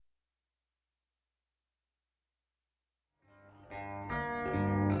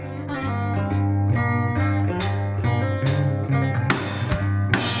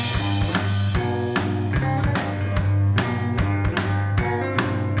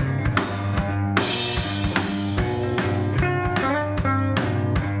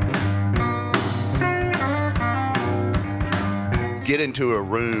get into a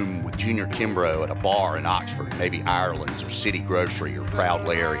room with Junior Kimbrough at a bar in Oxford, maybe Ireland's or City Grocery or Proud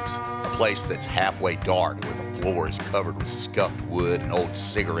Larry's, a place that's halfway dark where the floor is covered with scuffed wood and old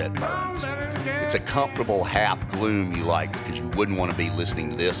cigarette burns. It's a comfortable half gloom you like because you wouldn't want to be listening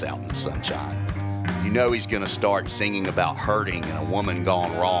to this out in the sunshine. You know he's going to start singing about hurting and a woman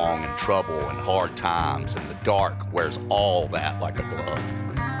gone wrong and trouble and hard times, and the dark wears all that like a glove.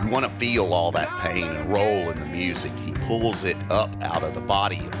 You want to feel all that pain and roll in the music. He pulls it up out of the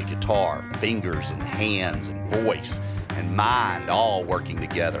body of the guitar, fingers and hands and voice and mind all working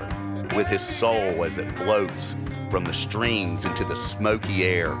together with his soul as it floats from the strings into the smoky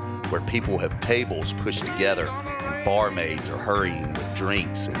air where people have tables pushed together and barmaids are hurrying with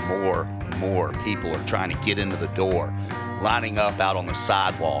drinks and more people are trying to get into the door, lining up out on the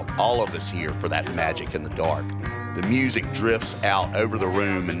sidewalk, all of us here for that magic in the dark. The music drifts out over the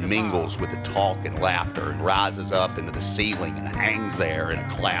room and mingles with the talk and laughter and rises up into the ceiling and hangs there in a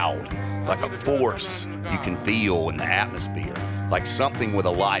cloud, like a force you can feel in the atmosphere, like something with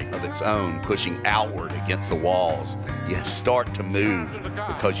a life of its own pushing outward against the walls. You start to move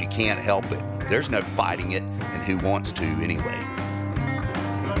because you can't help it. There's no fighting it, and who wants to anyway?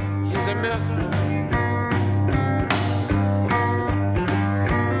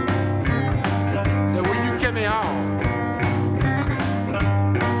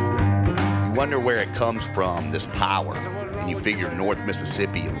 You wonder where it comes from, this power, and you figure North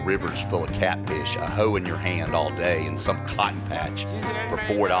Mississippi and rivers full of catfish, a hoe in your hand all day, and some cotton patch for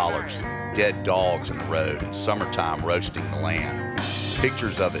 $4, dead dogs in the road, and summertime roasting the land.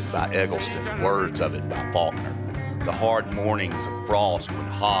 Pictures of it by Eggleston, words of it by Faulkner. The hard mornings of frost when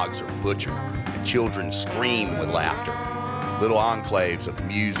hogs are butchered and children scream with laughter. Little enclaves of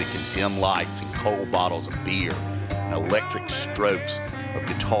music and dim lights and cold bottles of beer and electric strokes of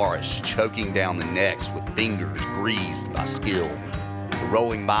guitarists choking down the necks with fingers greased by skill. The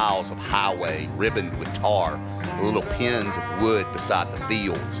rolling miles of highway ribboned with tar, the little pins of wood beside the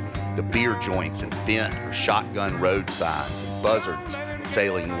fields, the beer joints and bent or shotgun road signs and buzzards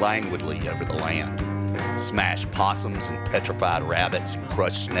sailing languidly over the land. Smashed possums and petrified rabbits and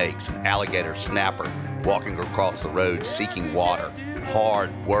crushed snakes and alligator snapper walking across the road seeking water, hard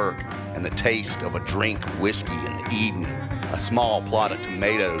work, and the taste of a drink of whiskey in the evening, a small plot of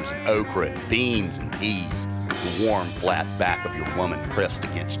tomatoes and okra and beans and peas, the warm flat back of your woman pressed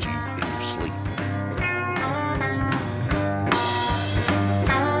against you in your sleep.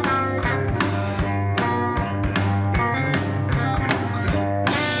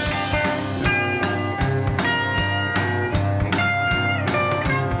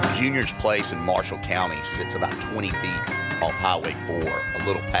 Junior's place in Marshall County sits about 20 feet off Highway 4, a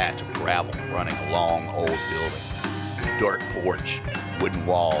little patch of gravel fronting a long old building. Dirt porch, wooden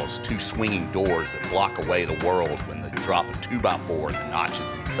walls, two swinging doors that block away the world when they drop a 2x4 in the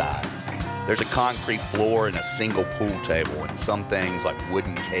notches inside. There's a concrete floor and a single pool table and some things like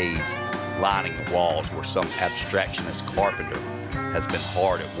wooden caves lining the walls where some abstractionist carpenter has been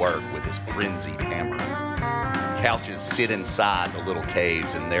hard at work with his frenzied hammer. Couches sit inside the little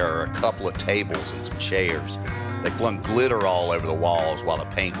caves, and there are a couple of tables and some chairs. They flung glitter all over the walls while the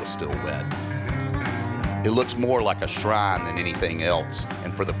paint was still wet. It looks more like a shrine than anything else,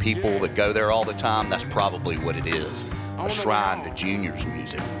 and for the people that go there all the time, that's probably what it is, a shrine to Junior's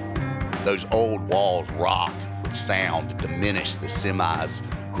music. Those old walls rock with sound to diminish the semis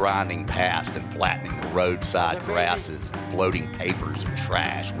grinding past and flattening the roadside grasses and floating papers and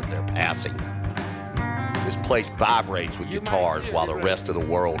trash with their passing. This place vibrates with guitars while the rest of the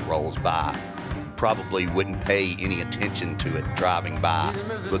world rolls by. You probably wouldn't pay any attention to it driving by,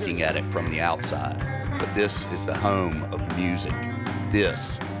 looking at it from the outside. But this is the home of music.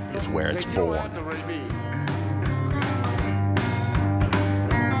 This is where it's born.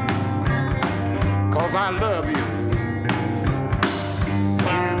 'Cause I love you.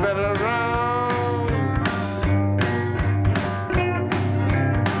 You better run.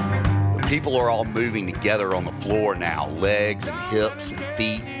 People are all moving together on the floor now, legs and hips and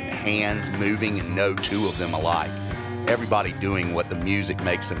feet and hands moving and no two of them alike. Everybody doing what the music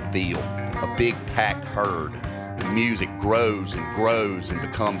makes them feel. A big packed herd. The music grows and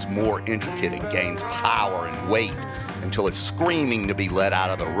becomes more intricate and gains power and weight until it's screaming to be let out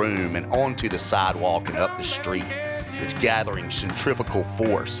of the room and onto the sidewalk and up the street. It's gathering centrifugal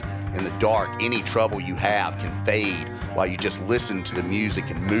force. In the dark, any trouble you have can fade while you just listen to the music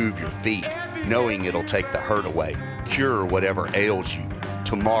and move your feet, knowing it'll take the hurt away, cure whatever ails you.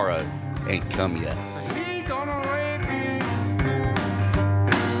 Tomorrow ain't come yet.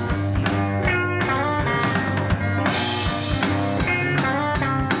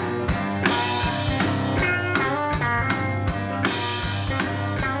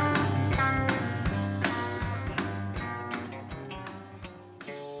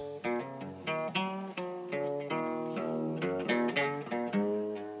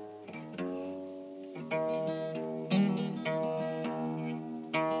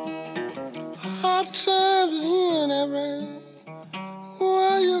 times is in every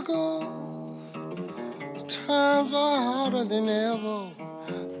where you go. Times are harder than ever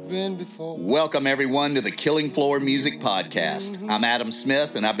been before. Welcome, everyone, to the Killing Floor Music Podcast. I'm Adam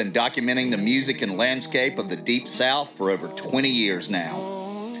Smith, and I've been documenting the music and landscape of the Deep South for over 20 years now.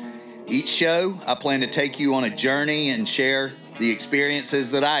 Each show, I plan to take you on a journey and share the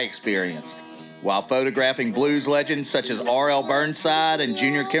experiences that I experienced, while photographing blues legends such as R.L. Burnside and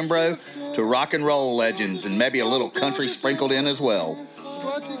Junior Kimbrough to rock and roll legends and maybe a little country sprinkled in as well.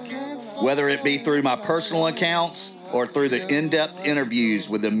 Whether it be through my personal accounts or through the in-depth interviews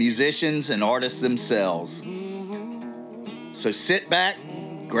with the musicians and artists themselves. So sit back,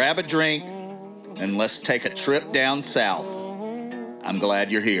 grab a drink, and let's take a trip down south. I'm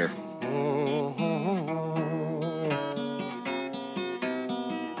glad you're here.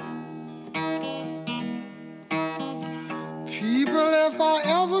 People, if I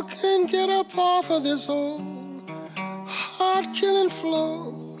ever can get up off of this old heart-killing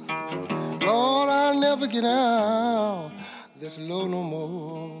floor, Lord, I'll never get out this low no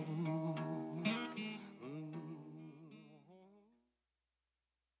more.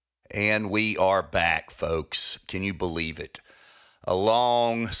 And we are back, folks. Can you believe it? A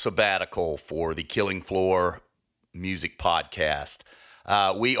long sabbatical for the Killing Floor Music Podcast.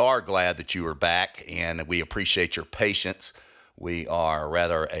 We are glad that you are back, and we appreciate your patience. We are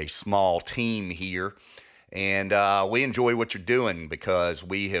rather a small team here, and we enjoy what you're doing because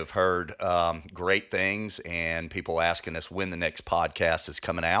we have heard great things and people asking us when the next podcast is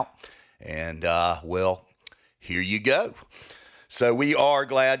coming out. And, well, here you go. So we are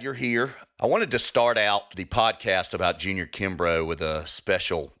glad you're here. I wanted to start out the podcast about Junior Kimbrough with a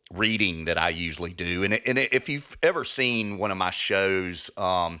special reading that I usually do. And if you've ever seen one of my shows,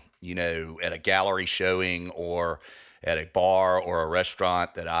 at a gallery showing or at a bar or a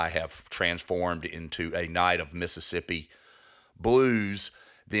restaurant that I have transformed into a night of Mississippi blues,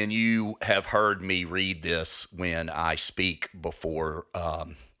 then you have heard me read this when I speak before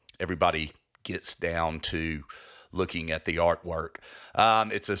everybody gets down to looking at the artwork.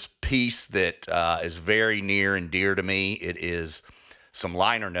 It's a piece that is very near and dear to me. It is some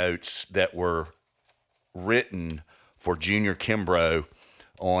liner notes that were written for Junior Kimbrough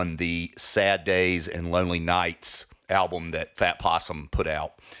on the Sad Days and Lonely Nights album that Fat Possum put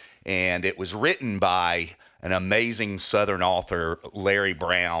out. And it was written by an amazing Southern author, Larry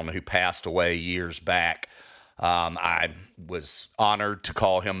Brown, who passed away years back. I was honored to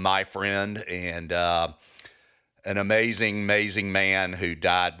call him my friend, and an amazing, amazing man who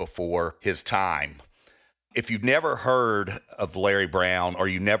died before his time. If you've never heard of Larry Brown or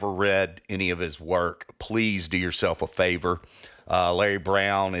you never read any of his work, please do yourself a favor. Larry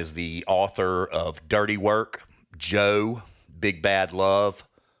Brown is the author of Dirty Work, Joe, Big Bad Love,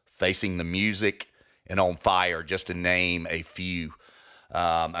 Facing the Music, and On Fire, just to name a few.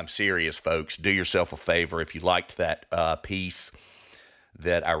 I'm serious, folks. Do yourself a favor. If you liked that piece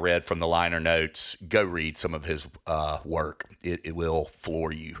that I read from the liner notes, go read some of his work. It will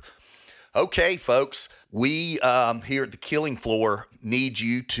floor you. Okay, folks, we here at the Killing Floor need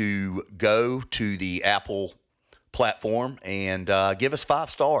you to go to the Apple platform and give us 5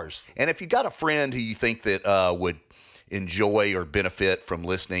 stars. And if you got a friend who you think that would enjoy or benefit from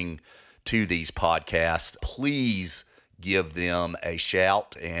listening to these podcasts, please give them a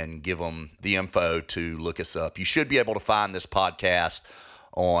shout and give them the info to look us up. You should be able to find this podcast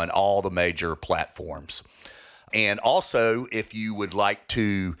on all the major platforms. And also, if you would like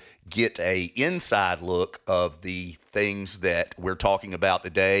to get an inside look of the things that we're talking about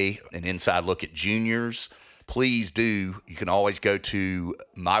today, an inside look at juniors, please do. You can always go to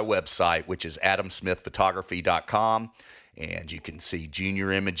my website, which is adamsmithphotography.com, and you can see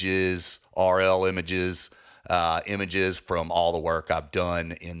junior images, RL images, images from all the work I've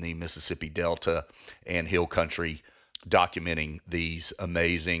done in the Mississippi Delta and Hill Country, documenting these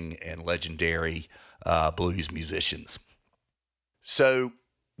amazing and legendary blues musicians. So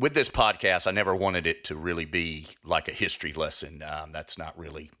with this podcast, I never wanted it to really be like a history lesson. That's not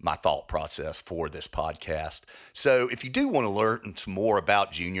really my thought process for this podcast. So if you do want to learn some more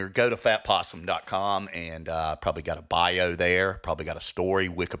about Junior, go to fatpossum.com and probably got a bio there, probably got a story.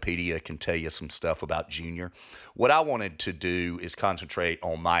 Wikipedia can tell you some stuff about Junior. What I wanted to do is concentrate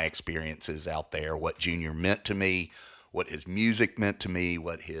on my experiences out there, what Junior meant to me, what his music meant to me,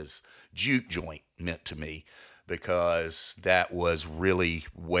 what his juke joint meant to me, because that was really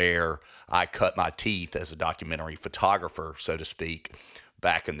where I cut my teeth as a documentary photographer, so to speak,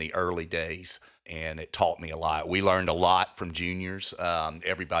 back in the early days. And it taught me a lot. We learned a lot from juniors.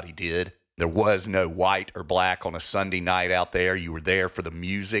 Everybody did. There was no white or black on a Sunday night out there. You were there for the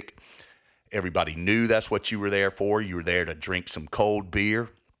music. Everybody knew that's what you were there for. You were there to drink some cold beer,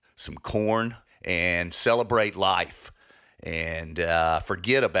 some corn, and celebrate life and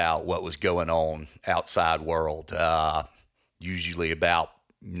forget about what was going on outside world. Usually about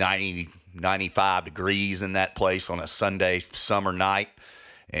 90, 95 degrees in that place on a Sunday summer night,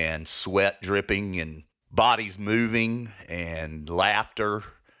 and sweat dripping and bodies moving and laughter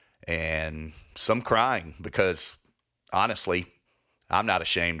and some crying, because honestly, I'm not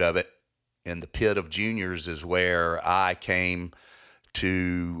ashamed of it. In the pit of juniors is where I came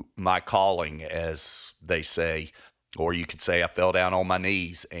to my calling, as they say, or you could say I fell down on my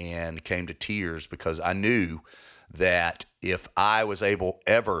knees and came to tears, because I knew that if I was able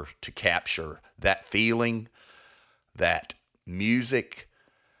ever to capture that feeling, that music,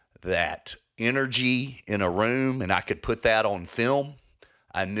 that energy in a room, and I could put that on film,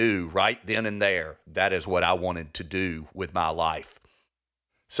 I knew right then and there that is what I wanted to do with my life.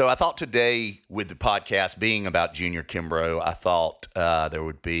 So I thought today, with the podcast being about Junior Kimbrough, I thought there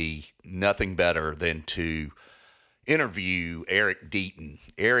would be nothing better than to interview Eric Deaton.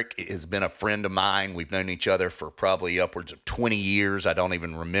 Eric has been a friend of mine. We've known each other for probably upwards of 20 years. I don't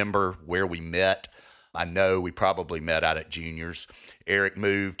even remember where we met. I know we probably met out at juniors. Eric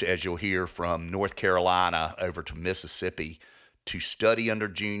moved, as you'll hear, from North Carolina over to Mississippi to study under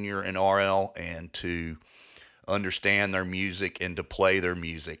Junior and RL and to understand their music and to play their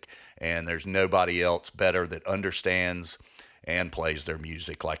music. And there's nobody else better that understands and plays their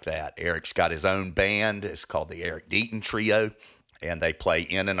music like that. Eric's got his own band. It's called the Eric Deaton Trio, and they play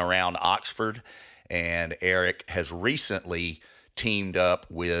in and around Oxford. And Eric has recently teamed up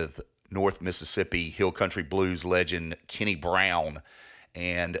with North Mississippi Hill Country Blues legend Kenny Brown,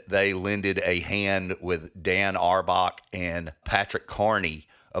 and they lended a hand with Dan Arbach and Patrick Carney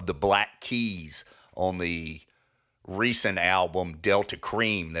of the Black Keys on the recent album Delta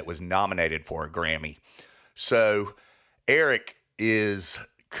Cream that was nominated for a Grammy. So Eric is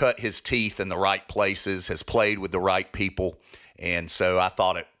cut his teeth in the right places, has played with the right people, and so I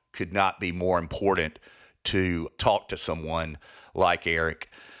thought it could not be more important to talk to someone like Eric.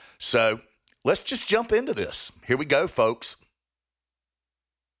 So let's just jump into this. Here we go, folks.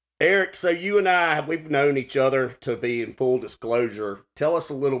 Eric, so you and we've known each other, to be in full disclosure. Tell us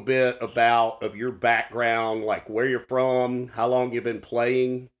a little bit of your background, like where you're from, how long you've been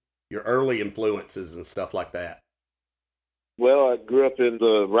playing, your early influences and stuff like that. Well, I grew up in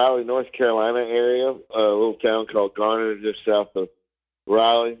the Raleigh, North Carolina area, a little town called Garner, just south of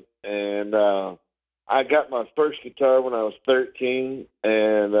Raleigh. And I got my first guitar when I was 13,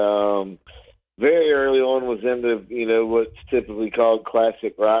 and very early on was into, what's typically called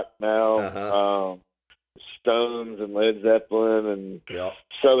classic rock now. Stones and Led Zeppelin and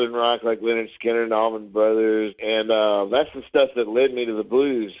Southern rock like Leonard Skinner and Allman Brothers. And that's the stuff that led me to the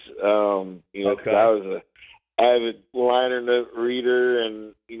blues, because I was a avid liner note reader,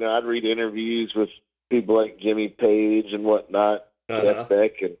 and, I'd read interviews with people like Jimmy Page and whatnot, Jeff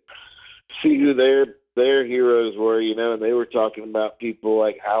Beck, and see who their heroes were, and they were talking about people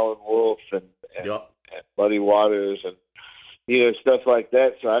like Howlin' Wolf and Muddy Waters and, stuff like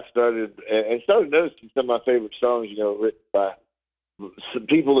that. So I started noticing some of my favorite songs, written by some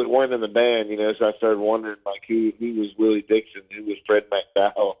people that weren't in the band, so I started wondering, like, who was Willie Dixon, who was Fred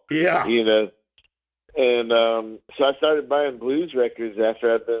McDowell, and so I started buying blues records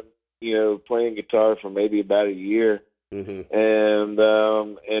after I'd been, playing guitar for maybe about a year. And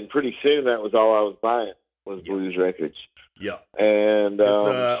pretty soon that was all I was buying was blues records. And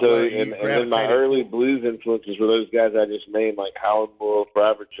then my early blues influences were those guys I just named, like Howlin' Wolf,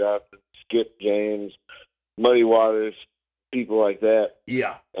 Robert Johnson, Skip James, Muddy Waters, people like that.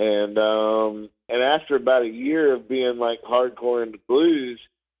 And after about a year of being like hardcore into blues,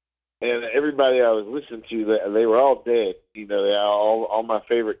 and everybody I was listening to, they were all dead. All my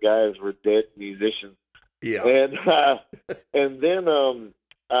favorite guys were dead musicians. And then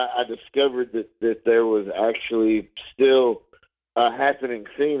I discovered that there was actually still a happening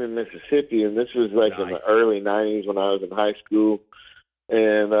scene in Mississippi, and this was like in the early '90s when I was in high school.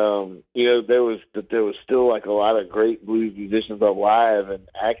 And there was still like a lot of great blues musicians alive and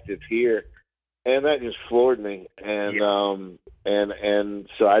active here, and that just floored me. And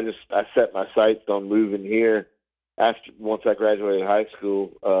so I set my sights on moving here. Once I graduated high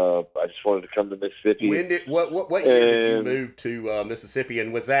school, I just wanted to come to Mississippi. What year did you move to Mississippi?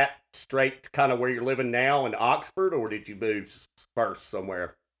 And was that straight kind of where you're living now in Oxford, or did you move first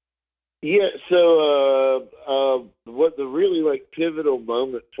somewhere? Yeah, so what the really like pivotal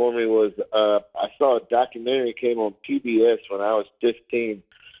moment for me was I saw a documentary came on PBS when I was 15.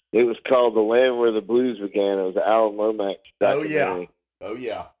 It was called "The Land Where the Blues Began." It was an Alan Lomax documentary. Oh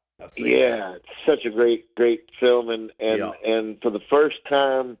yeah. Yeah, it's such a great film, and for the first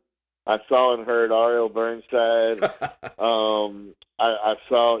time, I saw and heard R.L. Burnside. I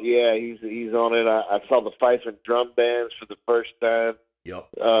saw, he's on it. I saw the fife and drum bands for the first time. Yep.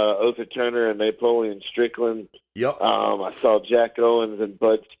 Otha Turner and Napoleon Strickland. Yep. I saw Jack Owens and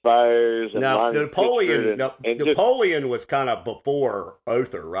Bud Spires and now Lonnie Napoleon. Napoleon just, was kind of before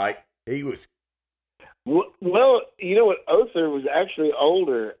Otha, right? He was. Well, you know what? Otha was actually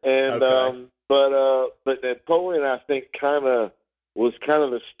older, and okay. But Napoleon, I think, was kind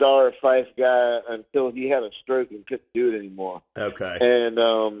of the star fife guy until he had a stroke and couldn't do it anymore. Okay. And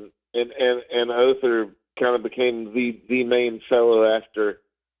Otha kind of became the main fellow after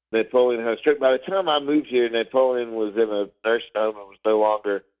Napoleon had a stroke. By the time I moved here, Napoleon was in a nursing home and was no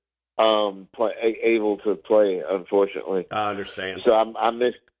longer able to play, unfortunately. I understand. So I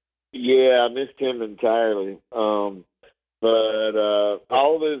missed him entirely. But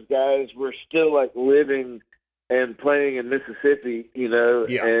all those guys were still like living and playing in Mississippi, you know,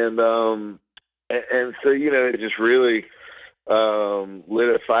 and so, you know, it just really lit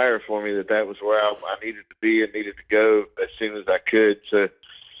a fire for me that was where I needed to be and needed to go as soon as I could. So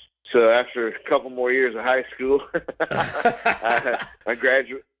after a couple more years of high school, I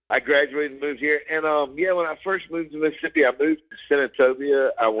graduated and moved here. And when I first moved to Mississippi, I moved to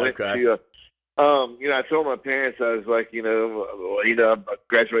Senatobia. I went to you know, I told my parents, I was like, I'm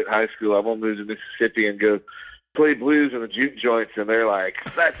graduating high school. I'm gonna move to Mississippi and go play blues in the juke joints, and they're like,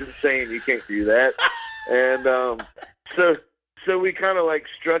 "That's insane! You can't do that." And so we kind of like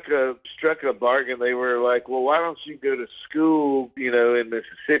struck a bargain. They were like, "Well, why don't you go to school, you know, in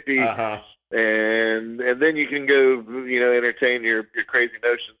Mississippi, and then you can go, you know, entertain your crazy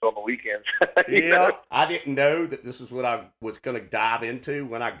notions on the weekends." Yeah, I didn't know that this was what I was going to dive into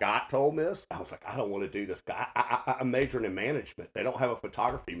when I got to Ole Miss. I was like, I don't want to do this. I'm majoring in management. They don't have a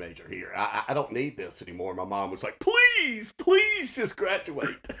photography major here. I don't need this anymore. My mom was like, please just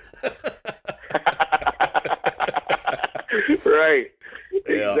graduate. Right.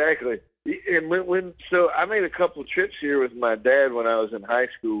 Yeah. Exactly. And so I made a couple trips here with my dad when I was in high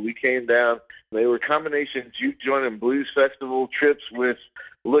school. We came down. They were combination juke joint and blues festival trips with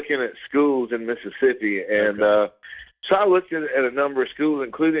looking at schools in Mississippi. And so I looked at a number of schools,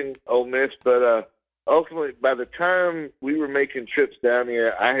 including Ole Miss. But ultimately, by the time we were making trips down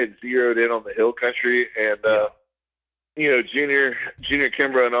here, I had zeroed in on the hill country. And, you know, Junior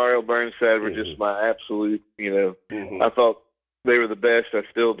Kimbrough and R.L. Burnside were just my absolute, you know, I thought they were the best. I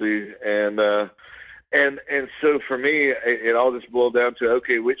still do. And so for me, it all just boiled down to,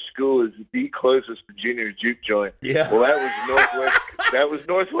 okay, which school is the closest to Junior Juke Joint? Yeah. Well, that was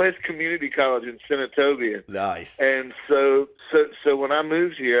Northwest Community College in Senatobia. Nice. And so when I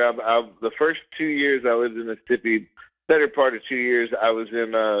moved here, the first 2 years I lived in Mississippi, better part of 2 years, I was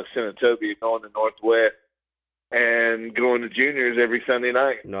in Senatobia going to Northwest and going to juniors every Sunday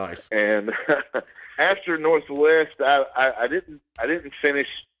night. Nice. And after Northwest, I didn't finish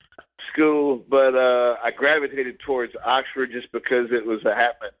school, but I gravitated towards Oxford just because it was a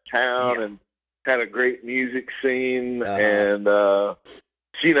happening town and had a great music scene. And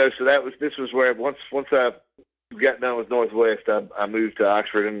you know, so this was where once I got done with Northwest, I moved to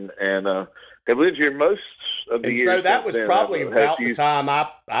Oxford and have lived here most of the years. So that was probably about the time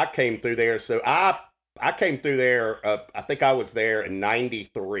I came through there. So I came through there. I think I was there in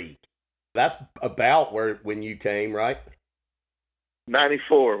 '93. That's about when you came, right?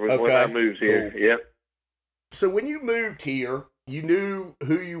 94 was when I moved here. Cool. Yep. So when you moved here, you knew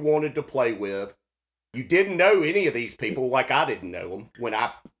who you wanted to play with. You didn't know any of these people, like I didn't know them when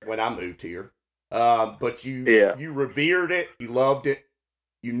I moved here. But you revered it. You loved it.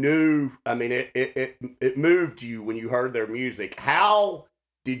 You knew. I mean, it moved you when you heard their music. How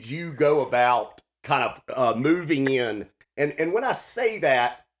did you go about kind of moving in? And when I say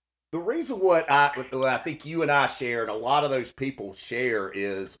that, the reason what I think you and I share, and a lot of those people share,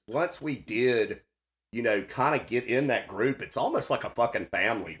 is once we did, you know, kind of get in that group, it's almost like a fucking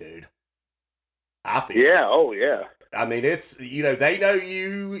family, dude. I feel. Yeah. Oh, yeah. I mean, it's, you know, they know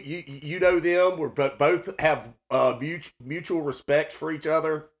you know them. We're both have mutual respect for each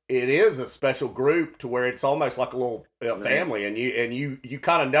other. It is a special group to where it's almost like a little family, and you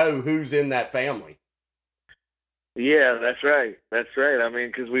kind of know who's in that family. Yeah, that's right. That's right. I mean,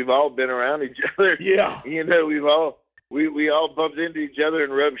 because we've all been around each other. Yeah. You know, we all bumped into each other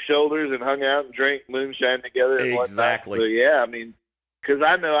and rubbed shoulders and hung out and drank moonshine together and exactly. Whatnot. So, yeah, I mean, because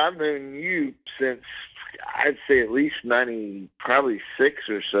I know I've known you since, I'd say at least 90, probably 6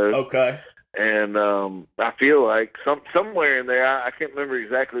 or so. Okay. And I feel like somewhere in there, I can't remember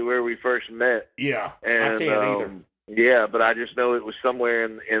exactly where we first met. Yeah, and, I can't either. Yeah, but I just know it was somewhere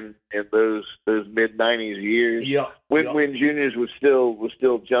in those mid '90s years. Yep. When juniors was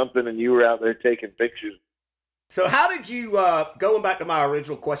still jumping, and you were out there taking pictures. So how did you, going back to my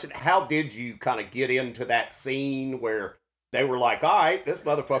original question, how did you kind of get into that scene where they were like, all right, this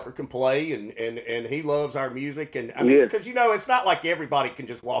motherfucker can play and he loves our music? And I mean, because, it's not like everybody can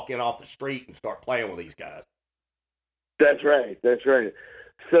just walk in off the street and start playing with these guys. That's right.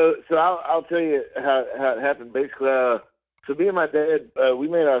 So I'll tell you how it happened. Basically, so me and my dad, we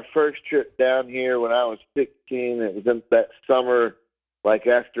made our first trip down here when I was 16. It was in that summer, like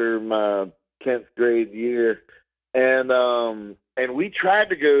after my 10th grade year. And we tried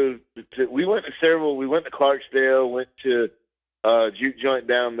to go we went to Clarksdale, went to a juke joint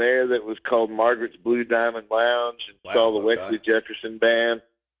down there that was called Margaret's Blue Diamond Lounge, and saw the Wesley Jefferson Band.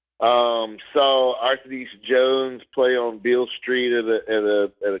 Saw Arthur D. Jones play on Beale Street at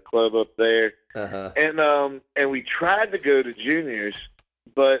a club up there. Uh-huh. And we tried to go to juniors,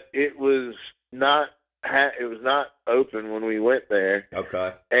 but it was not open when we went there.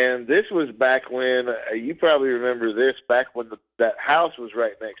 Okay. And this was back when you probably remember this, back when that house was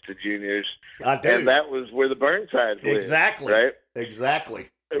right next to juniors. I do. And that was where the Burnsides lived. Exactly. Right. Exactly.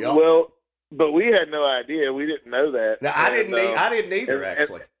 Yep. Well, but we had no idea. We didn't know that. No, I didn't either,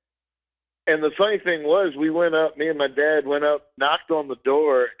 actually. And the funny thing was, we went up. Me and my dad went up, knocked on the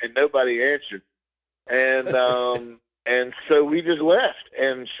door, and nobody answered. And and so we just left.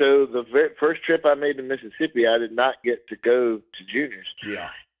 And so the very first trip I made to Mississippi, I did not get to go to juniors.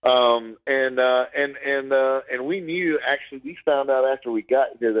 Yeah. And we knew, actually, we found out after we got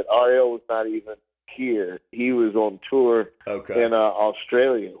here that RL was not even here. He was on tour in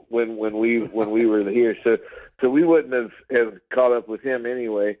Australia when we were here. So we wouldn't have caught up with him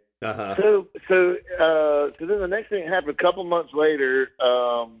anyway. Uh-huh. So then the next thing happened. A couple months later,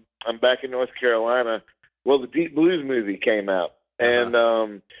 I'm back in North Carolina. Well, the Deep Blues movie came out, and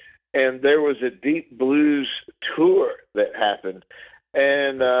there was a Deep Blues tour that happened,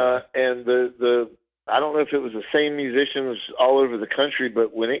 and the I don't know if it was the same musicians all over the country,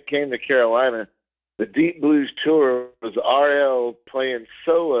 but when it came to Carolina, the Deep Blues tour was RL playing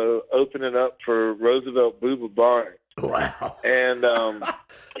solo, opening up for Roosevelt Booba Barnes. Wow. And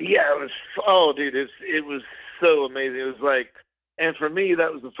yeah, it was so amazing. It was like, and for me,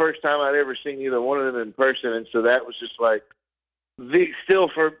 that was the first time I'd ever seen either one of them in person, and so that was just like still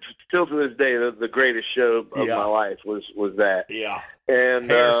to this day the greatest show of my life was that. Yeah.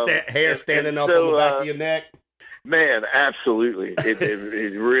 And hair standing up on the back of your neck. Man, absolutely.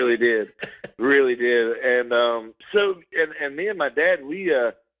 It really did. Really did. And so me and my dad, we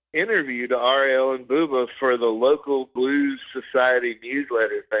interviewed RL and Booba for the local Blues Society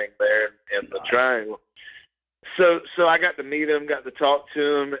newsletter thing there in the Triangle. So I got to meet him, got to talk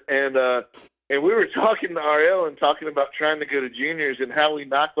to him, and we were talking to RL and talking about trying to go to juniors and how we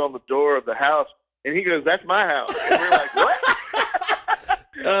knocked on the door of the house, and he goes, "That's my house." And we're like, "What?"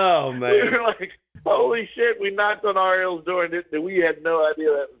 Oh man. We were like, holy shit, we knocked on RL's door and we had no idea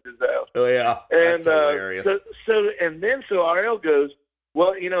that was his house. Oh yeah. That's hilarious. So RL goes,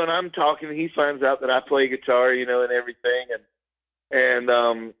 well, and I'm talking, he finds out that I play guitar, and everything. And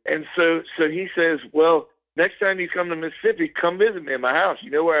so he says, well, next time you come to Mississippi, come visit me in my house.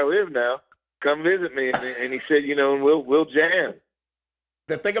 You know where I live now. Come visit me. And he said, and we'll jam.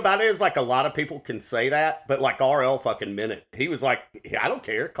 The thing about it is, like, a lot of people can say that, but like RL fucking meant it. He was like, I don't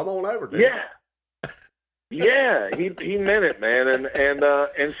care. Come on over, dude. Yeah. Yeah, he meant it, man.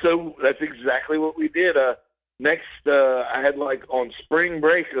 And so that's exactly what we did. Next, I had like on spring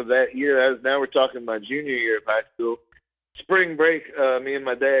break of that year, now we're talking my junior year of high school. Spring break, me and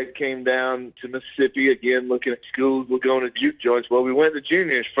my dad came down to Mississippi again, looking at schools. We're going to juke joints. Well, we went to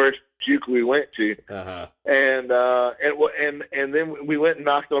juniors, first juke we went to. Uh-huh. And then we went and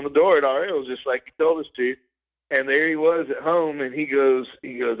knocked on the door at RL, just like he told us to. And there he was at home, and he goes,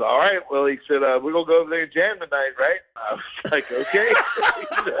 all right, well, he said, we're going to go over there and jam tonight, right? I was like, okay.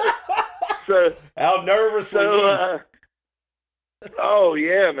 So how nervous were you? Oh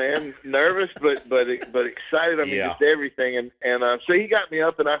yeah, man, nervous, but excited. I mean, just everything. And so he got me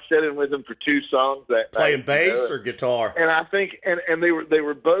up, and I sat in with him for 2 songs that playing night, bass or guitar. And I think, and they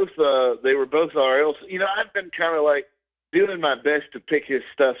were both RLs. I've been kind of like doing my best to pick his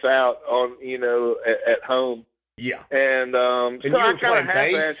stuff out on at home. Yeah. And so I kind of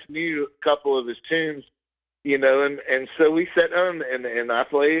half-assed knew a couple of his tunes, and so we sat down and I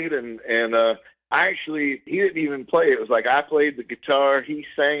played and he didn't even play. It was like I played the guitar, he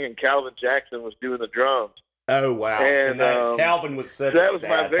sang, and Calvin Jackson was doing the drums. Oh wow! And Calvin was so that was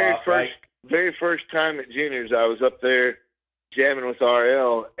my very first time at juniors. I was up there jamming with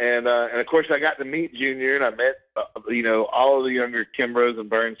RL, and of course I got to meet Junior, and I met all of the younger Kimbroughs and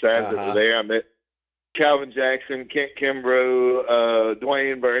Burnsides that were there. I met Calvin Jackson, Kent Kimbrough,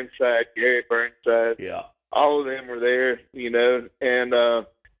 Dwayne Burnside, Gary Burnside. Yeah. All of them were there, and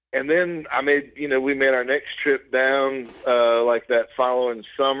then we made our next trip down like that following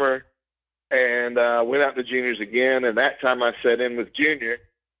summer, and went out to Junior's again, and that time I sat in with Junior,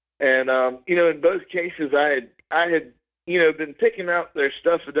 and in both cases I had been picking out their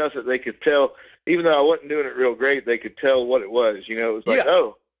stuff enough that they could tell, even though I wasn't doing it real great, they could tell what it was. It was like,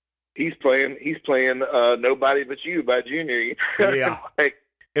 oh, he's playing Nobody But You by Junior. Yeah.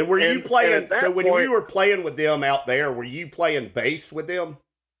 And were you playing, so when we were playing with them out there, were you playing bass with them?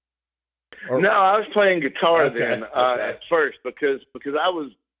 No, I was playing guitar then at first because I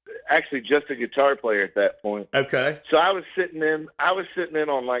was actually just a guitar player at that point. Okay. So I was sitting in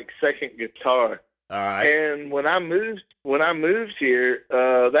on like second guitar. All right. And when I moved here,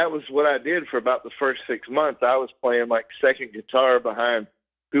 that was what I did for about the first 6 months. I was playing like second guitar behind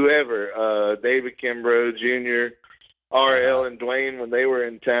whoever, David Kimbrough, Jr., RL and Dwayne when they were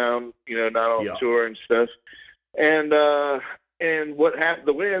in town, not on tour and stuff. And what happened,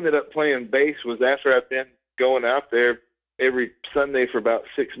 the way I ended up playing bass was after I've been going out there every Sunday for about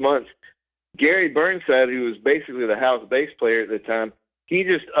 6 months, Gary Burnside, who was basically the house bass player at the time, he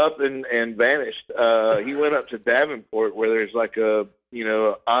just up and vanished. He went up to Davenport, where there's like a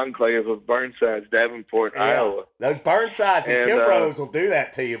enclave of Burnsides, Davenport, Iowa. Those Burnsides and Kimbroughs will do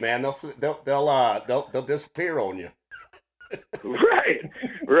that to you, man. They'll disappear on you.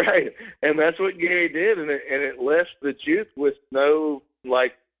 Right, and that's what Gary did, and it left the Juke with no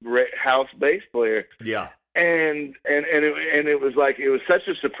like house bass player. Yeah. And it was like, it was such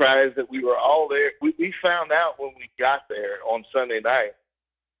a surprise that we were all there. We found out when we got there on Sunday night,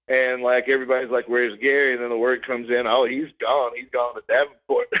 and like everybody's like, "Where's Gary?" And then the word comes in, "Oh, he's gone. He's gone to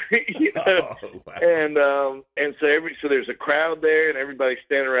Davenport." Oh, wow. And so there's a crowd there, and everybody's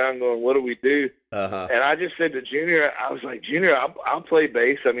standing around going, "What do we do?" And I just said to Junior, I was like, "Junior, I'll play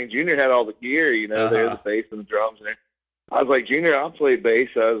bass." I mean, Junior had all the gear, there's the bass and the drums and everything. I was like, "Junior, I'll play bass."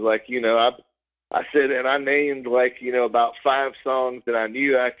 I was like, I said, and I named like, about 5 songs that I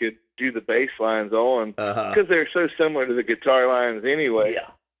knew I could do the bass lines on, because they're so similar to the guitar lines anyway. Yeah.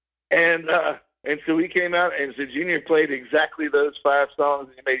 And so we came out, and so Junior played exactly those 5 songs,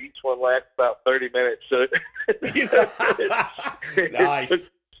 and he made each one last about 30 minutes. So, nice.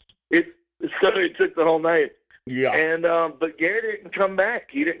 It took the whole night. Yeah. And but Gary didn't come back.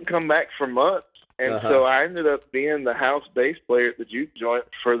 He didn't come back for months. And so I ended up being the house bass player at the juke joint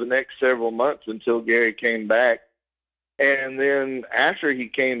for the next several months until Gary came back. And then after he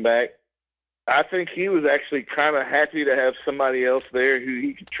came back, I think he was actually kind of happy to have somebody else there who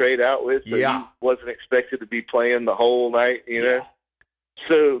he could trade out with. So he wasn't expected to be playing the whole night, Yeah.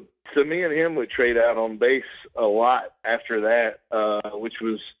 So me and him would trade out on bass a lot after that,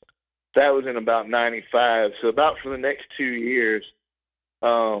 that was in about 95. So about for the next 2 years,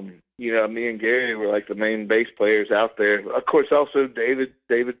 me and Gary were like the main bass players out there. Of course, also David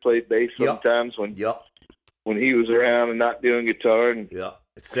played bass sometimes when he was around and not doing guitar. And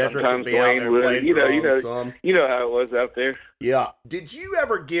Cedric sometimes would be out there playing drums, you know how it was out there. Yeah. Did you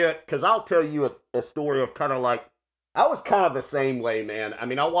ever get, because I'll tell you a story of kind of like, I was kind of the same way, man. I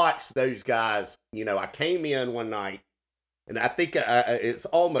mean, I watched those guys, I came in one night, and I think it's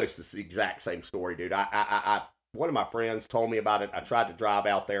almost the exact same story, dude. I one of my friends told me about it. I tried to drive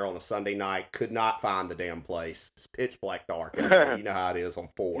out there on a Sunday night, could not find the damn place. It's pitch black dark. You know how it is on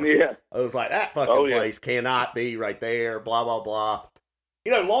 4. Yeah. I was like, that fucking place cannot be right there, blah, blah, blah.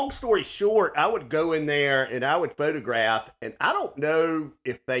 Long story short, I would go in there and I would photograph, and I don't know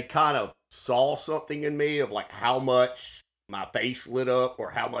if they kind of saw something in me of like how much my face lit up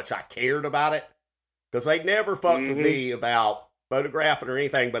or how much I cared about it. Because they never fucked with me about photographing or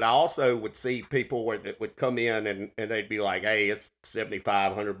anything, but I also would see people that would come in and they'd be like, "Hey, it's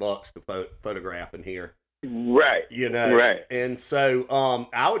 $7,500 to photograph in here." Right. Right. And so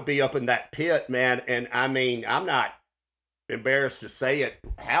I would be up in that pit, man, and I mean, I'm not embarrassed to say it,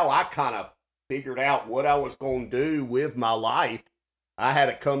 how I kind of figured out what I was going to do with my life. I had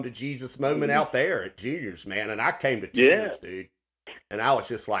a come to Jesus moment out there at Junior's, man, and I came to tears, dude. And I was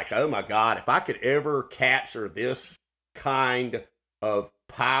just like, oh my God, if I could ever capture this kind of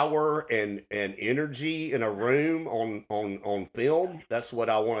power and energy in a room on film, that's what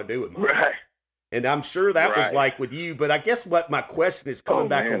I want to do with my life. And I'm sure that was like with you, but I guess what my question is coming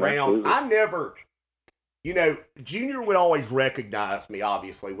back around, absolutely. I never, Junior would always recognize me,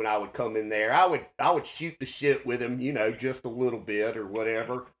 obviously, when I would come in there. I would shoot the shit with him, just a little bit or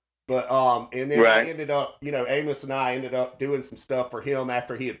whatever. But and then I ended up, Amos and I ended up doing some stuff for him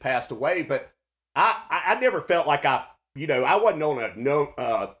after he had passed away. But I never felt like I wasn't on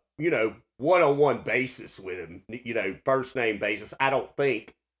a one-on-one basis with him, first name basis. I don't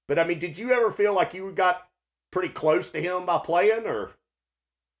think. But I mean, did you ever feel like you got pretty close to him by playing, or?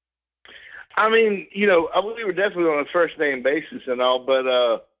 I mean, we were definitely on a first name basis and all, but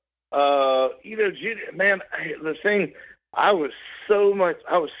man, the thing, I was so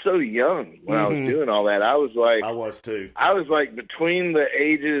young when I was doing all that. I was too. I was like between the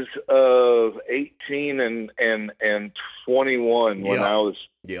ages of 18 and 21 when I was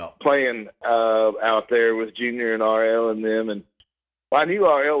playing out there with Junior and RL and them. And I knew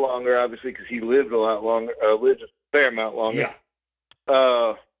RL longer, obviously, because he lived a lot longer, lived a fair amount longer.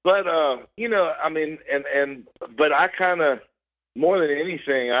 Yeah. But I mean, but I kind of, more than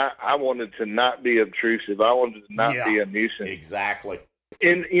anything, I wanted to not be obtrusive. I wanted to not be a nuisance. Exactly.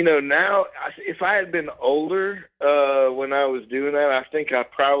 And, now, if I had been older when I was doing that, I think I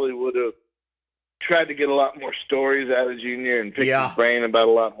probably would have tried to get a lot more stories out of Junior and pick his brain about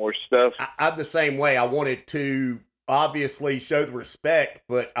a lot more stuff. I'm the same way. I wanted to obviously show the respect,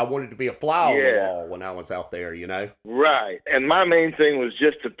 but I wanted to be a fly on the wall when I was out there, Right. And my main thing was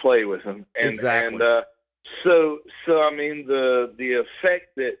just to play with him. And, exactly. And, So I mean, the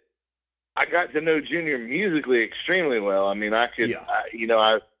effect that I got to know Junior musically extremely well. I mean, I could,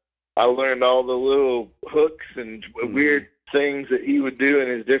 I learned all the little hooks and weird things that he would do in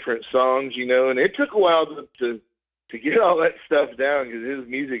his different songs, and it took a while to get all that stuff down because his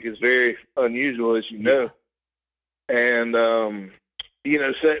music is very unusual, as you know. And,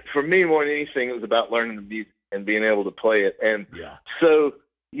 so for me, more than anything, it was about learning the music and being able to play it. And so,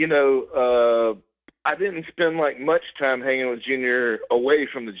 I didn't spend like much time hanging with Junior away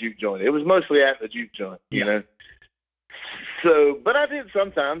from the juke joint. It was mostly at the juke joint, you know. So, but I did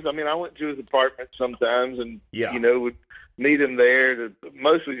sometimes. I mean, I went to his apartment sometimes, and would meet him there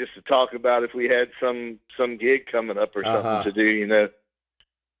mostly just to talk about if we had some gig coming up or something to do,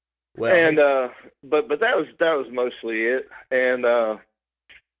 Well, and but that was mostly it, and it's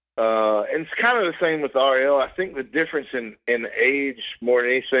kind of the same with RL. I think the difference in age more than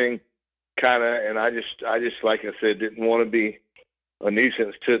anything. And I just like I said, didn't want to be a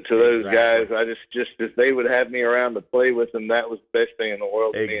nuisance to those guys. I just if they would have me around to play with them, that was the best thing in the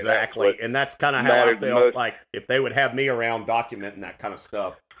world. Exactly, and that's kind of how I felt. Like if they would have me around documenting that kind of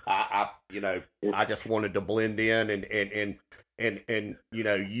stuff, I just wanted to blend in, and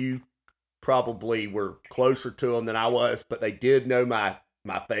you probably were closer to them than I was, but they did know my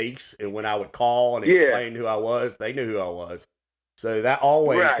face, and when I would call and explain who I was, they knew who I was. So that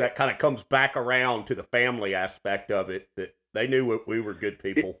always, that kind of comes back around to the family aspect of it, that they knew we were good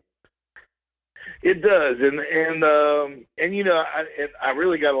people. It does. And I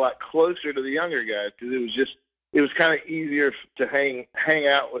really got a lot closer to the younger guys because it was kind of easier to hang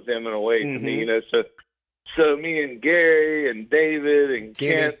out with them in a way to me, So me and Gary and David and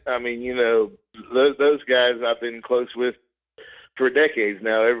Kent, I mean, those guys I've been close with for decades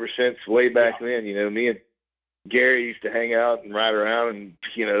now, ever since way back then, me and Gary used to hang out and ride around and,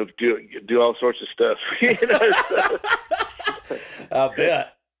 do all sorts of stuff. I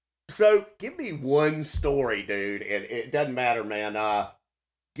bet. So give me one story, dude, and it doesn't matter, man.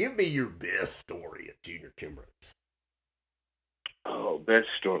 Give me your best story at Junior Kimbrough. Oh, best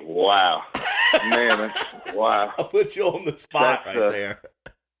story. Wow. Man, wow. I'll put you on the spot there.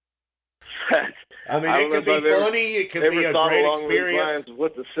 I mean, it could be funny. It could be a great experience.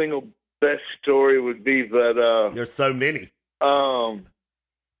 What the single best story would be, but there's so many. So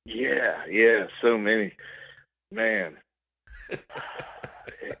many, man. The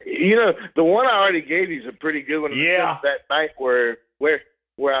one I already gave you is a pretty good one. That night where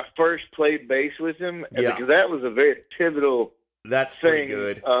I first played bass with him, because that was a very pivotal. That's thing.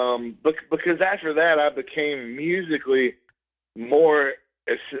 Pretty good. Because after that, I became musically more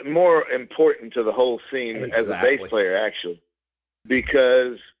important to the whole scene as a bass player, actually,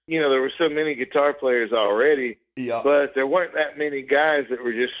 because. There were so many guitar players already, but there weren't that many guys that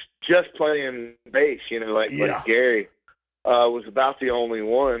were just playing bass, like Gary was about the only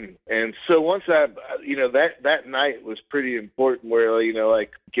one. And so once that night was pretty important where,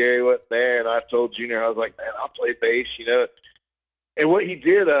 like Gary wasn't there and I told Junior, I was like, man, I'll play bass, And what he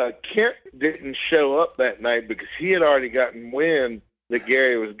did, Kent didn't show up that night because he had already gotten wind that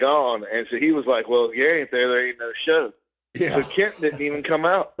Gary was gone. And so he was like, well, if Gary ain't there ain't no show. Yeah. So Kent didn't even come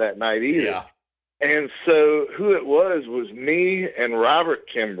out that night either. Yeah. And so who it was me and Robert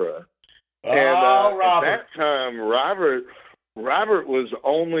Kimbrough. And Robert. At that time, Robert was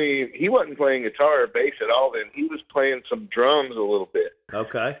he wasn't playing guitar or bass at all then. He was playing some drums a little bit.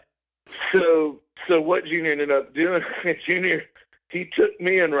 Okay. So what Junior ended up doing, Junior, he took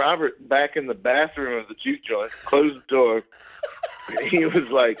me and Robert back in the bathroom of the juke joint, closed the door. He was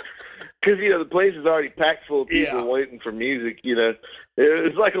like, because, the place is already packed full of people waiting for music, It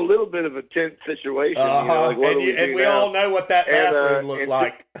was like a little bit of a tense situation, like, what and we all know what that bathroom looked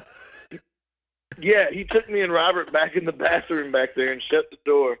like. Yeah, he took me and Robert back in the bathroom back there and shut the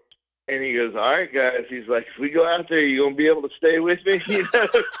door. And he goes, all right, guys. He's like, if we go out there, you going to be able to stay with me?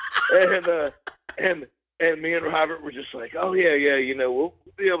 And me and Robert were just like, oh, yeah, we'll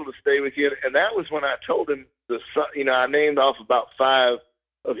be able to stay with you. And that was when I told him, I named off about 5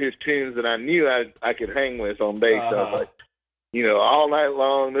 of his tunes that I knew I could hang with on bass. I was like, All Night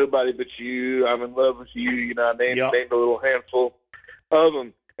Long, Nobody But You, I'm in Love with You. I named a little handful of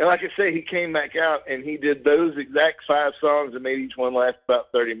them. And like I say, he came back out and he did those exact 5 songs and made each one last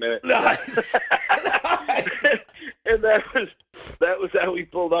about 30 minutes. Nice. And that was how we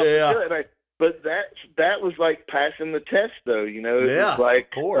pulled off the show. But that was like passing the test, though. It was like,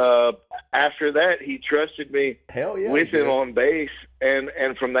 of course. After that, he trusted me with him on bass, and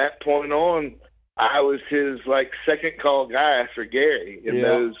from that point on, I was his like second call guy after Gary in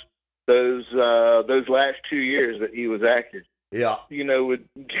those last 2 years that he was active. Yeah.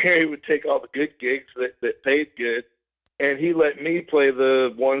 Gary would take all the good gigs that paid good, and he let me play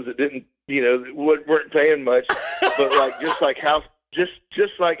the ones that didn't, that weren't paying much, but like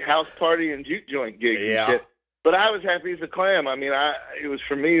house party and juke joint gigs and shit. But I was happy as a clam. I mean, it was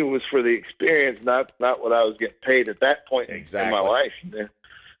for the experience, not what I was getting paid at that point in my life. Exactly.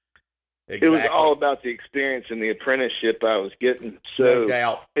 It was all about the experience and the apprenticeship I was getting. So no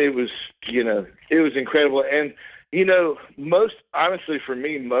doubt. It was, it was incredible. And, honestly, for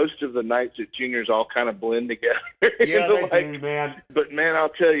me, most of the nights at Juniors all kind of blend together. Yeah, they do, man. But, man, I'll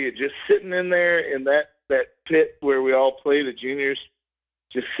tell you, just sitting in there in that pit where we all played at Juniors,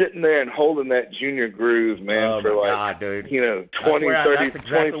 just sitting there and holding that Junior groove, man, for God, dude. 20, 30 minutes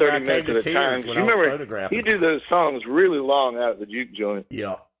at a time. You remember, you do those songs really long out of the juke joint.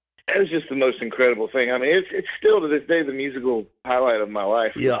 Yeah. It was just the most incredible thing. I mean, it's still to this day the musical highlight of my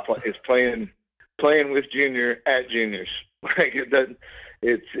life. Yeah. Is playing with Junior at Juniors. Like that's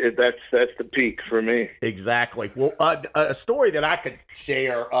the peak for me. Exactly. Well, a story that I could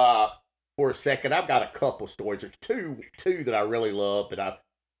share for a second. I've got a couple stories. There's two that I really love, but I'm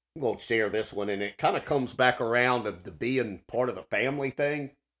going to share this one, and it kind of comes back around to being part of the family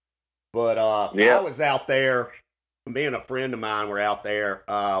thing. But I was out there. Me and a friend of mine were out there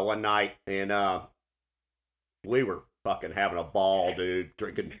one night, and we were fucking having a ball, dude.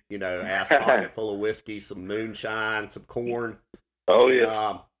 Drinking, ass pocket full of whiskey, some moonshine, some corn. Oh,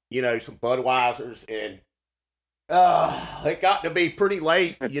 yeah. Some Budweisers, and it got to be pretty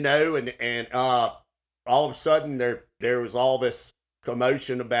late, and all of a sudden there was all this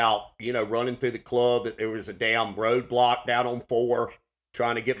commotion about, running through the club, that there was a damn roadblock down on 4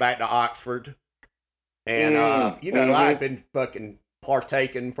 trying to get back to Oxford. And, I had been fucking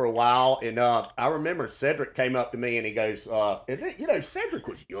partaking for a while. And I remember Cedric came up to me and he goes, Cedric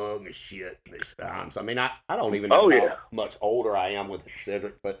was young as shit this time. So, I mean, I don't even know how much older I am with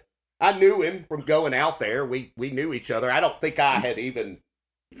Cedric, but I knew him from going out there. We knew each other. I don't think I had even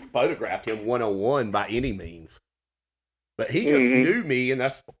photographed him one-on-one by any means. But he just knew me, and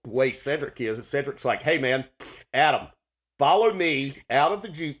that's the way Cedric is. And Cedric's like, hey, man, Adam, follow me out of the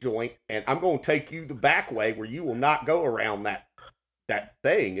juke joint, and I'm going to take you the back way where you will not go around that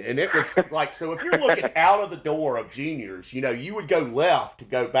thing. And it was like, so if you're looking out of the door of Juniors, you would go left to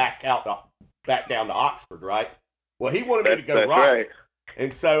go back down to Oxford, right? Well, he wanted me to go right.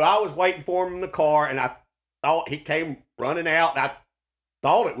 And so I was waiting for him in the car, and I thought he came running out, and I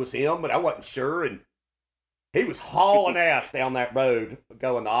thought it was him, but I wasn't sure. And he was hauling ass down that road,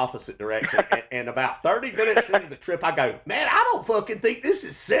 going the opposite direction. And about 30 minutes into the trip, I go, man, I don't fucking think this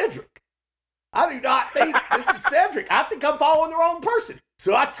is Cedric. I do not think this is Cedric. I think I'm following the wrong person.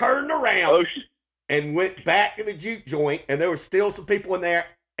 So I turned around and went back to the juke joint, and there were still some people in there.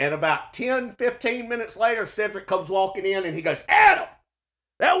 And about 10, 15 minutes later, Cedric comes walking in, and he goes, Adam,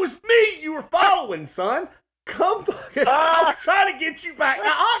 that was me you were following, son. Come fucking, I was trying to get you back to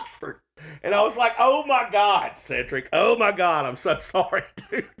Oxford. And I was like, oh my God, Cedric. Oh my God, I'm so sorry,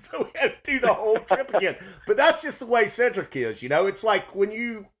 dude. So we had to do the whole trip again. But that's just the way Cedric is, It's like when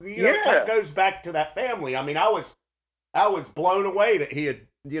it kind of goes back to that family. I mean, I was blown away that he had,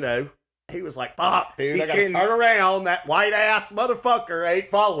 he was like, fuck, dude, I got to turn around. That white ass motherfucker ain't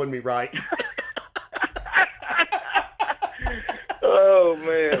following me right. Oh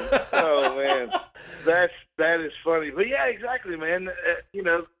man. That is funny. But yeah, exactly, man.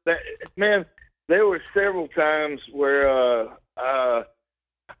 There were several times where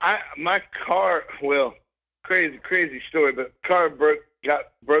my car, well, crazy story, but car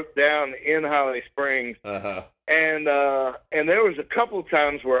broke down in Holly Springs. Uh-huh. And there was a couple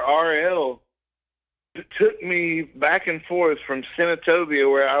times where RL took me back and forth from Senatobia,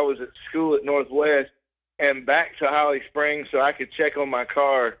 where I was at school at Northwest, and back to Holly Springs so I could check on my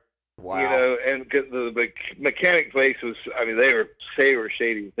car. Wow. You know, and the mechanic place was, I mean, they were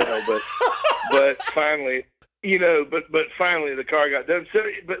shady as hell, but finally, you know, but finally the car got done. So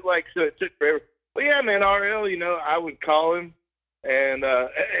it took forever. But yeah, man, RL, you know, I would call him, and I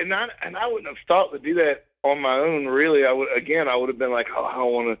wouldn't have thought to do that on my own. Really, I would have been like, oh, I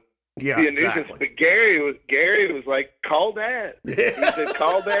don't want to be a nuisance. Exactly. But Gary was like, call Dad. He said,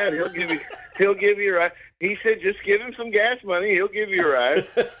 call Dad. He'll give you a ride. He said, just give him some gas money. He'll give you a ride.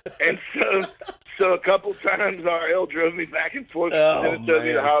 And so a couple times RL drove me back and forth from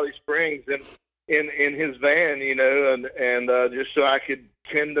Minnesota to Holly Springs and in his van, you know, and just so I could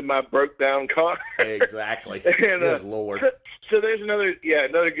tend to my broke down car. Exactly. And, Good Lord. So there's another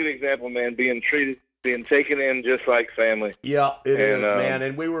good example, man, being taken in just like family. Yeah, it is, man.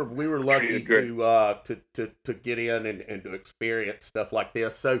 And we were lucky to get in and to experience stuff like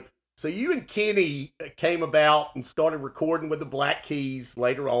this. So you and Kenny came about and started recording with the Black Keys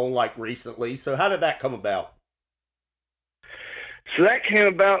later on, like recently. So how did that come about? So that came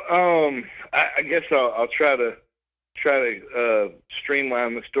about. I guess I'll try to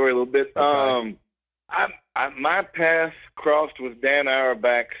streamline the story a little bit. Okay. My path crossed with Dan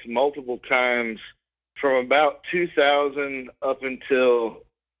Auerbach's multiple times from about 2000 up until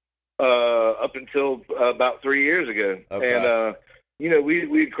about 3 years ago. Okay. And you know,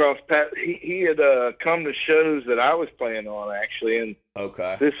 we'd crossed paths. He had come to shows that I was playing on, actually, and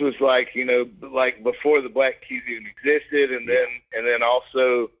okay, this was like, you know, like before the Black Keys even existed, and then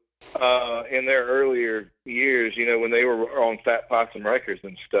also in their earlier years, you know, when they were on Fat Possum Records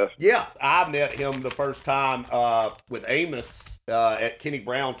and stuff. Yeah, I met him the first time with Amos at Kenny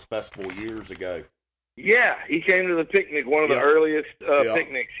Brown's festival years ago. Yeah, he came to the picnic, one of the earliest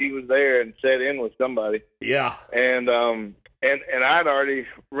picnics. He was there and sat in with somebody. Yeah, and I'd already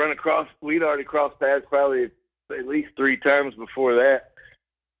we'd already crossed paths probably at least 3 times before that.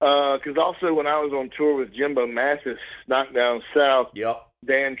 Because also when I was on tour with Jimbo Mathis, Knockdown South,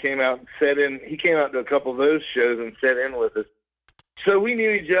 Dan came out and sat in. He came out to a couple of those shows and sat in with us. So we knew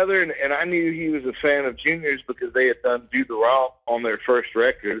each other, and I knew he was a fan of Junior's because they had done Do the Romp on their first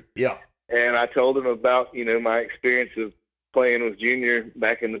record. Yeah. And I told him about, you know, my experience of playing with Junior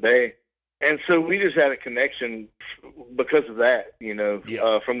back in the day. And so we just had a connection because of that, you know,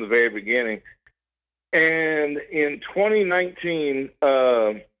 from the very beginning. And in 2019,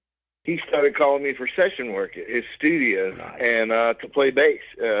 he started calling me for session work at his studio. Nice. And to play bass.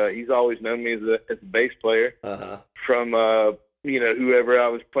 He's always known me as a bass player. From, you know, whoever I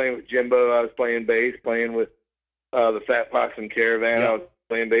was playing with Jimbo, I was playing bass, playing with the Fat Possum Caravan, I was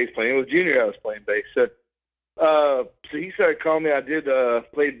playing bass, playing with Junior, I was playing bass. So he started calling me. I did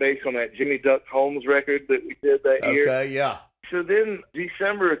played bass on that Jimmy Duck Holmes record that we did that year. Okay, yeah. So then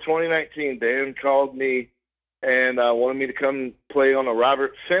December of 2019, Dan called me and wanted me to come play on a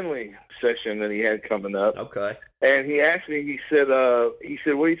Robert Finley session that he had coming up. Okay. And he asked me, he said, what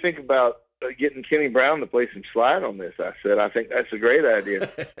do you think about getting Kenny Brown to play some slide on this? I said, I think that's a great idea.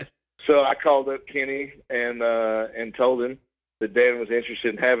 So I called up Kenny and told him that Dan was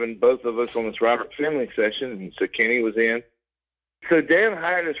interested in having both of us on this Robert Finley session, and so Kenny was in. So Dan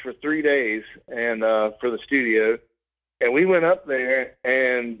hired us for 3 days and for the studio, and we went up there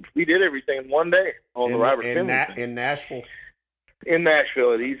and we did everything in 1 day on the Robert Finley in Nashville. In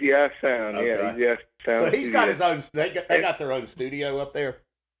Nashville at Easy Eye Sound, okay. Easy Eye Sound. So he's got his own. They got their own studio up there.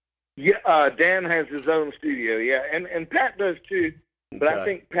 Yeah, Dan has his own studio. Yeah, and Pat does too. But I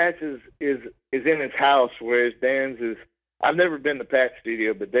think Pat's is in his house, whereas Dan's is. I've never been to Pat's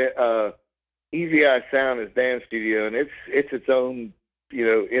studio, but Easy Eye Sound is Dan's studio, and it's its own, you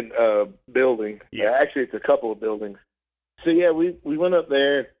know, in building. Yeah. Actually, it's a couple of buildings. So yeah, we went up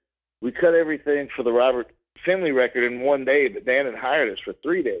there. We cut everything for the Robert Finley record in 1 day, but Dan had hired us for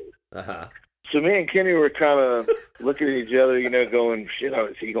 3 days. So me and Kenny were kind of looking at each other, you know, going, you know,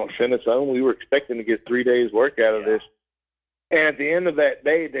 is he going to send us home? We were expecting to get 3 days work out of this. And at the end of that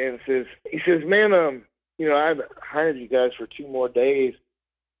day, Dan says, man, you know, I've hired you guys for 2 more days.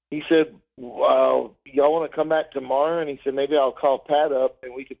 He said, well, y'all want to come back tomorrow? And he said, maybe I'll call Pat up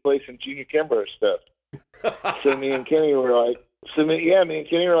and we could play some Junior Kimbrough stuff. So me and Kenny were like,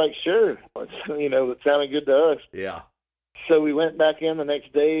 sure. You know, it sounded good to us. Yeah. So we went back in the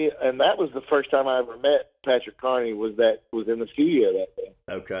next day, and that was the first time I ever met Patrick Carney, was in the studio that day.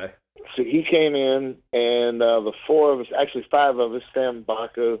 Okay. so he came in, and the four of us, actually five of us, Sam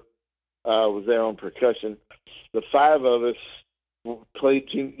Baco was there on percussion. The five of us played,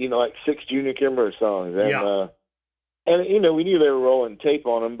 like 6 Junior Kimbrough songs, and we knew they were rolling tape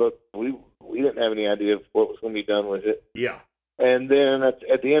on them, but we didn't have any idea of what was going to be done with it. Yeah. And then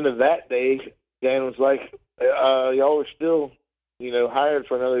at the end of that day, Dan was like, "Y'all are still, hired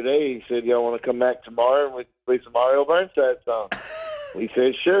for another day." He said, "Y'all want to come back tomorrow and we can play some Mario Burnside songs?" We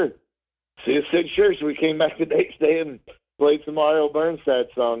said, "Sure." So he said, "Sure." So we came back the next day and played some Mario Burnside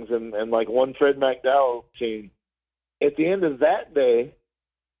songs and like one Fred McDowell tune. At the end of that day,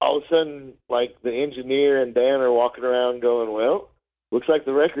 all of a sudden, like the engineer and Dan are walking around going, "Well, looks like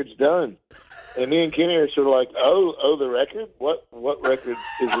the record's done." And me and Kenny are sort of like, "Oh, the record? What record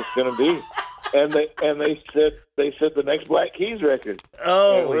is this going to be?" And they said the next Black Keys record.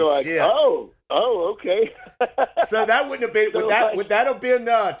 Oh, and we're like, shit. Oh, okay. So that wouldn't have been would that have been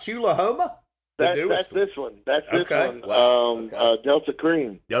Chulahoma? That's this one. That's this one. Wow. Delta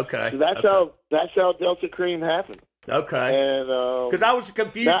Cream. Okay. So that's how Delta Cream happened. Okay. And because I was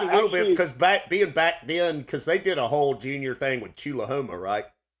confused a little bit because back then because they did a whole junior thing with Chulahoma, right?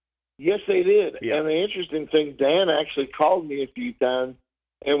 Yes, they did. Yeah. And the interesting thing, Dan actually called me a few times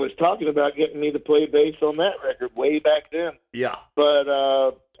and was talking about getting me to play bass on that record way back then. Yeah. But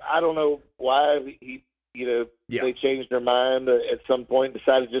I don't know why they changed their mind at some point,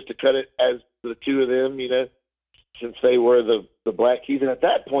 decided just to cut it as the two of them, since they were the Black Keys. And at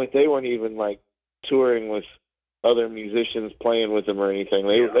that point, they weren't even like touring with other musicians playing with them or anything.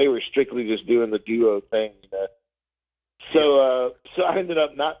 They were strictly just doing the duo thing, So I ended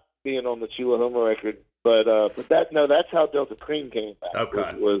up not being on the Chulahoma record, but that's how Delta Cream came back.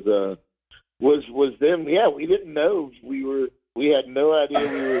 Okay. Was them? Yeah, we didn't know we had no idea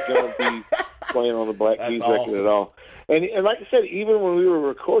we were going to be playing on the Black Keys record at all. And like I said, even when we were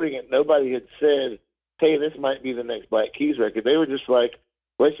recording it, nobody had said, "Hey, this might be the next Black Keys record." They were just like,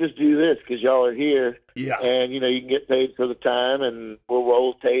 "Let's just do this because y'all are here, and you can get paid for the time, and we'll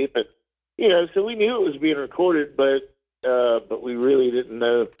roll tape." And so we knew it was being recorded, but we really didn't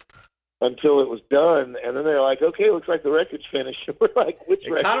know until it was done. And then they're like, "Okay, looks like the record's finished." We're like, "Which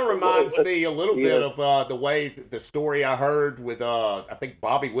record?" It kind of reminds me a little bit of the way the story I heard with I think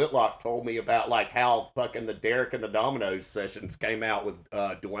Bobby Whitlock told me about like how fucking the Derek and the Dominoes sessions came out with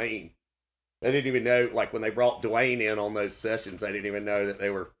Dwayne. They didn't even know, like when they brought Dwayne in on those sessions, they didn't even know that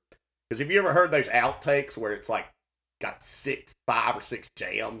they were. Because have you ever heard those outtakes where it's like got 5 or 6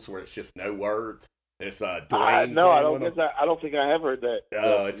 jams where it's just no words? It's Dwayne. No, I don't think I have heard that.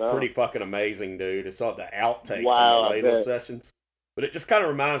 Oh, it's pretty fucking amazing, dude. It's all the outtakes on the Layla sessions. But it just kind of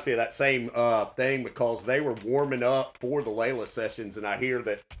reminds me of that same thing because they were warming up for the Layla sessions, and I hear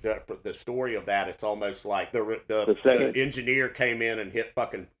that the story of that, it's almost like the engineer came in and hit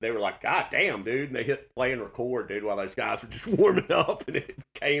fucking. They were like, "God damn, dude!" And they hit play and record, dude, while those guys were just warming up, and it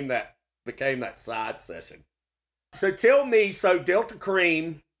became that side session. So tell me, Delta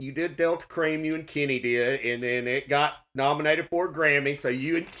Cream. You did Delta Cream, you and Kenny did, and then it got nominated for a Grammy. So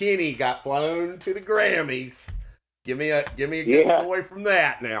you and Kenny got flown to the Grammys. Give me a good story from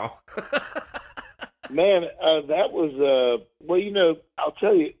that now. Man, that was I'll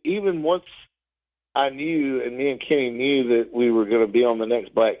tell you. Even once I knew, and me and Kenny knew that we were going to be on the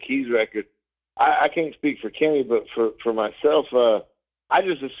next Black Keys record. I can't speak for Kenny, but for myself, I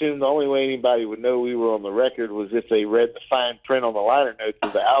just assumed the only way anybody would know we were on the record was if they read the fine print on the liner notes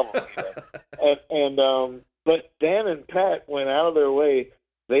of the album. But Dan and Pat went out of their way.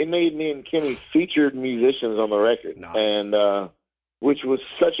 They made me and Kenny featured musicians on the record, nice. And which was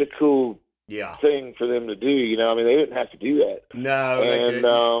such a cool thing for them to do. They didn't have to do that. No, they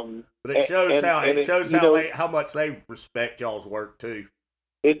didn't. But it shows how much they respect y'all's work too.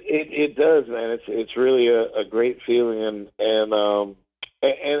 It does, man. It's really a great feeling and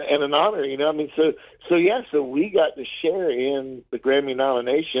an honor, So we got to share in the Grammy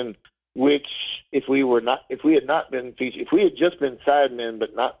nomination, which if we had not been featured, if we had just been sidemen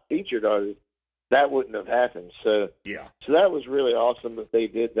but not featured artists, that wouldn't have happened. So that was really awesome that they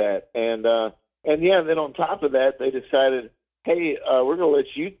did that, and then on top of that, they decided, hey, we're gonna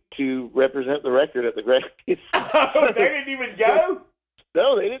let you two represent the record at the Grammys. Oh, they didn't even go?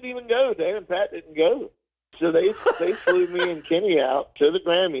 No, they didn't even go. Dan and Pat didn't go. So they flew me and Kenny out to the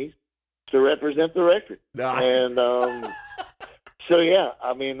Grammys to represent the record. Nice. And that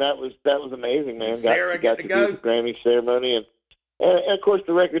was amazing, man. Sarah got to go? do the Grammy ceremony, and of course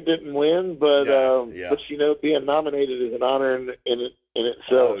the record didn't win, but being nominated is an honor in itself.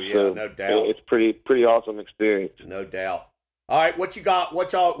 Oh yeah, so no doubt. It's pretty awesome experience. No doubt. All right, what you got?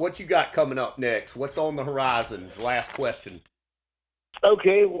 What you got coming up next? What's on the horizons? Last question.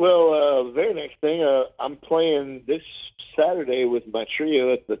 Okay, well, very next thing, I'm playing this Saturday with my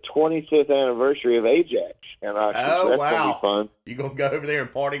trio at the 25th anniversary of Ajax, and that's gonna be fun. You gonna go over there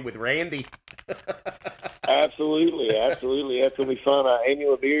and party with Randy? Absolutely, that's gonna be fun. Amy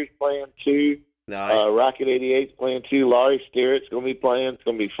Levere's playing too. Nice. Rocket 88's playing too. Laurie Sterrett's gonna be playing. It's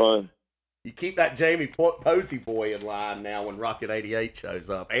gonna be fun. You keep that Jamie Posey boy in line now when Rocket 88 shows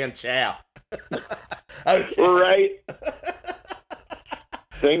up, and Chaff. Okay. Right.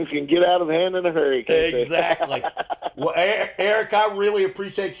 Things can get out of hand in a hurry. Exactly. Well, Eric, I really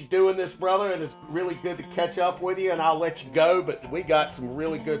appreciate you doing this, brother, and it's really good to catch up with you, and I'll let you go, but we got some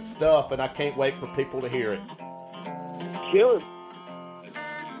really good stuff, and I can't wait for people to hear it. Kill it.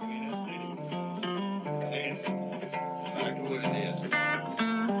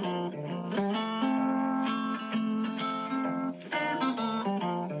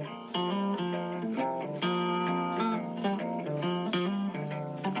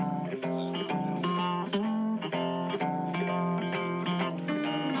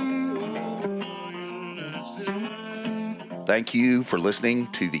 Thank you for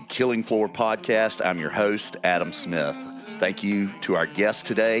listening to the Killing Floor podcast. I'm your host, Adam Smith. Thank you to our guest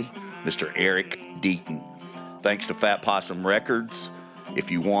today, Mr. Eric Deaton. Thanks to Fat Possum Records.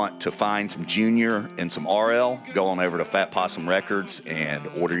 If you want to find some Junior and some RL, go on over to Fat Possum Records and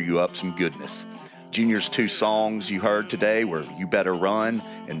order you up some goodness. Junior's 2 songs you heard today were You Better Run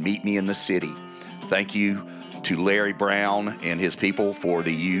and Meet Me in the City. Thank you to Larry Brown and his people for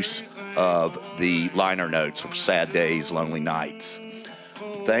the use of the liner notes for Sad Days, Lonely Nights.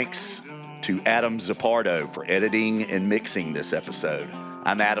 Thanks to Adam Zappardo for editing and mixing this episode.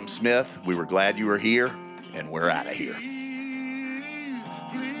 I'm Adam Smith. We were glad you were here, and we're out of here.